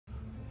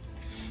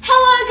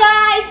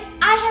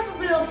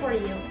story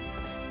to you.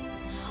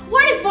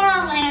 What is born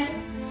on land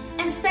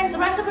and spends the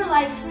rest of her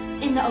life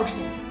in the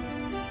ocean?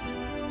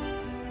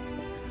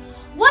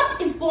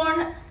 What is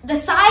born the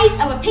size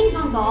of a ping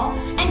pong ball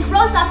and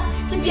grows up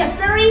to be a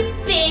very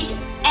big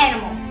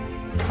animal?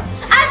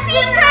 A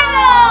sea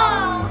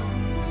turtle!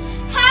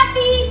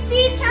 Happy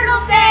Sea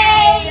Turtle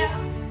Day!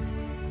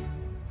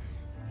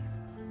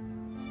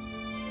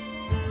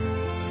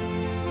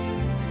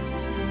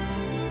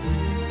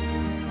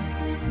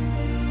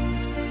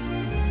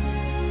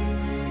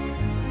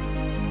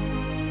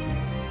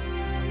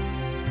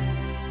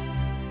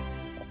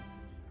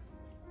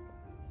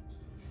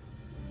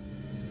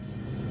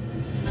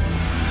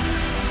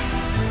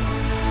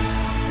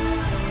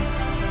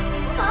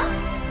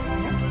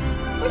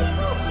 What do you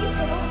call a sea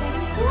turtle that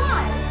can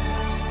fly?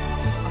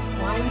 A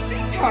flying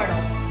sea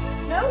turtle.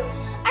 No,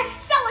 a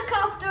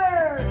helicopter!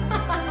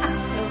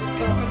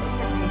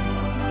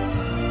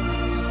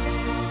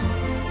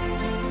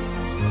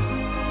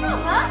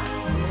 Mama,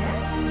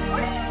 Yes?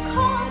 what do you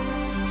call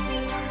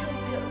sea turtle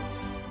jokes?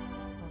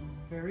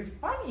 Very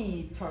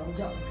funny turtle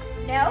jokes.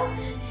 No,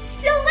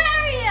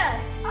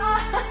 hilarious!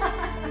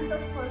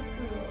 That's so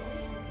cool.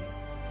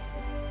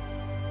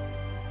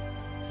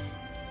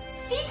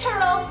 Sea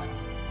turtles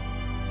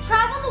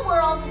travel the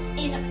world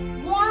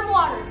in warm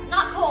waters,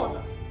 not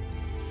cold.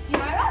 Do you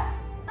know, Ruff?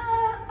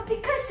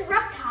 Because the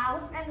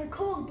reptiles and they're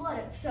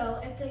cold-blooded, so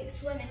if they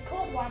swim in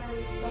cold water,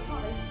 they'll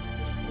probably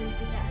just freeze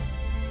to death.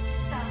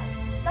 So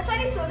that's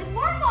why they swim in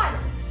warm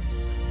waters.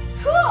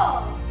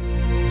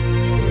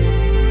 Cool!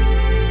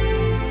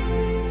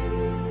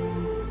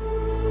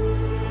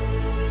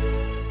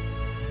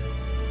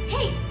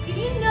 Hey, did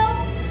you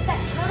know that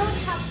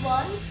turtles have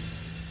lungs?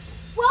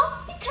 Well,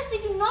 because they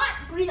do not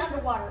breathe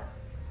underwater.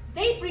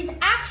 They breathe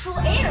actual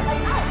air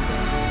like us.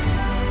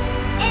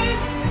 And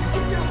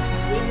if they're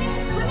swimming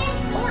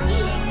or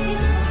eating, they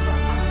can hold their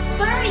breath up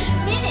to 30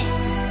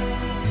 minutes.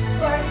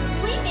 But if they're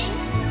sleeping,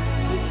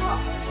 they can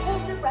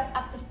hold their breath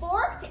up to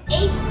 4 to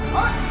 8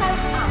 or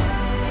 7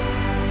 hours.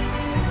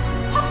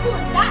 How cool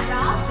is that,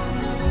 Ralph?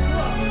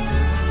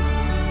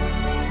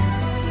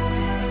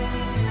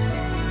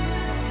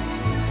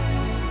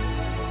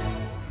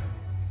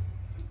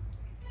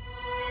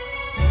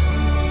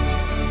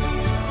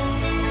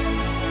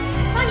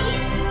 Honey,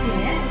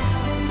 Yes?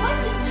 what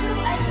do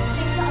turtle eggs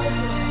say to other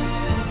turtles?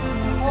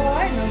 Oh,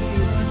 I know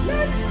this.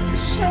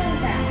 Let's show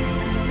that.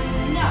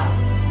 No,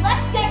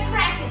 let's get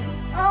cracking.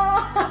 Oh,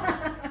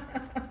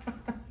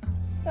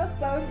 that's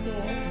so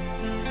cool.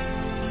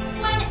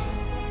 When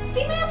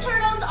female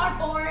turtles are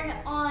born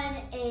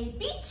on a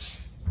beach,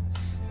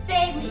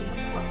 they leave,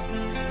 of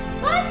course.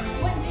 But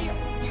when they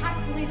have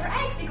to lay their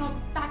eggs, they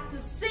come back to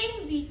the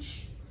same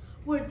beach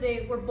where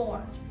they were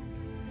born.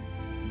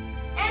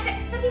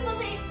 And some people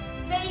say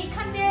they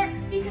come there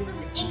because of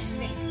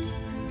instinct.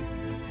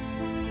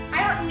 I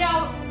don't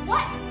know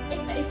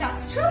if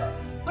that's true,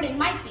 but it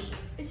might be.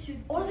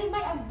 Or they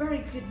might have very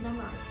good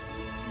memory,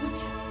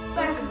 which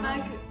better than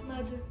magic.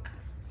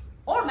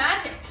 Or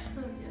magic.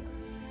 Oh,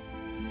 yes.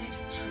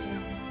 Magic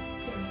trail,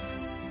 fairy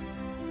dust.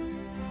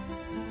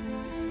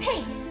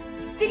 Hey,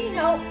 did you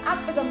know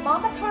after the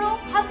mama turtle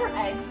has her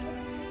eggs,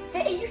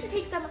 it usually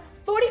takes them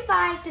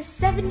 45 to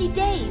 70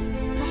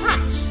 days to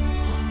hatch?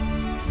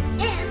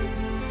 And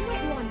you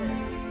might wonder,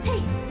 hey,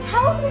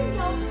 how do they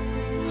know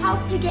how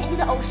to get into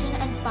the ocean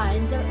and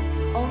find their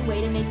own way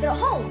to make their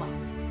home?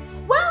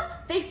 Well,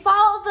 they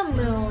follow the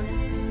moon.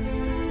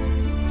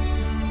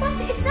 But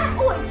it's not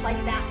always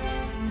like that.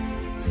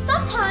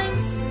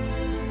 Sometimes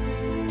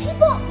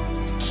people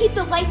keep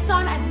the lights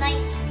on at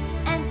night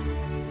and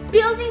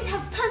buildings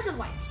have tons of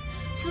lights.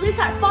 So they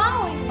start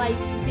following the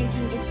lights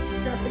thinking it's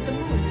the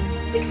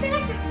moon. Because they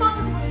like to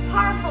follow the most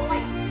powerful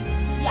light.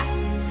 Yes.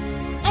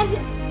 And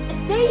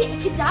they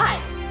could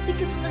die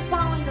because when they're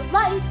following the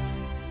light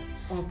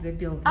Of the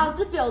building. of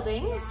the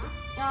buildings,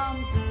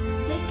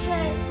 they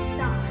could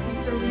die.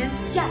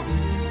 Disoriented.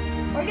 Yes.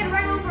 Or get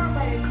run over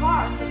by a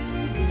car. So,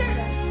 because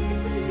they're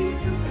supposed to be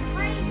too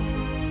tiny.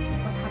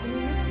 What happened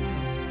in Mexico?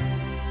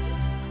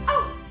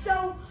 Oh,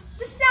 so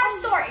this is our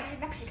story in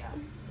Mexico.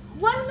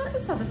 Once Not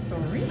just a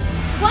story. me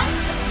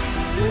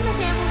and my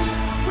family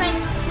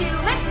went to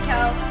Mexico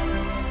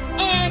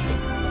and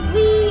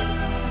we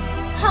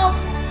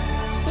helped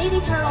baby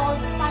turtles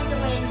find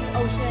their way into the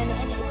ocean,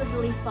 and it was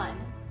really fun.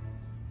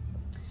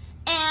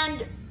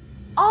 And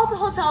all the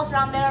hotels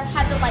around there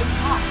had the lights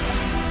off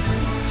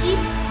to keep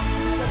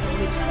the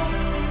baby turtles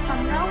from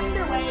knowing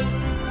their way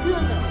to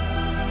the moon.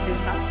 The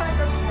sapphire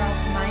that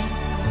Ralph might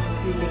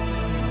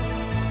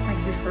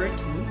refer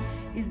to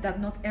is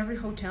that not every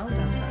hotel does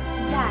that.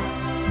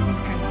 Yes. In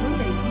Cancun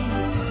they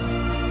did,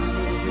 and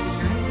they were really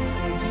nice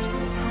because the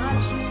turtles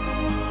hatched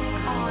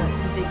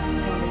and they could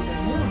follow the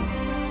moon.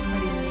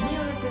 But in many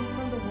other places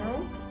in the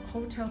world,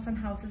 hotels and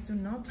houses do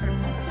not turn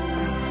off the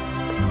lights.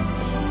 And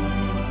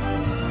many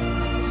turtles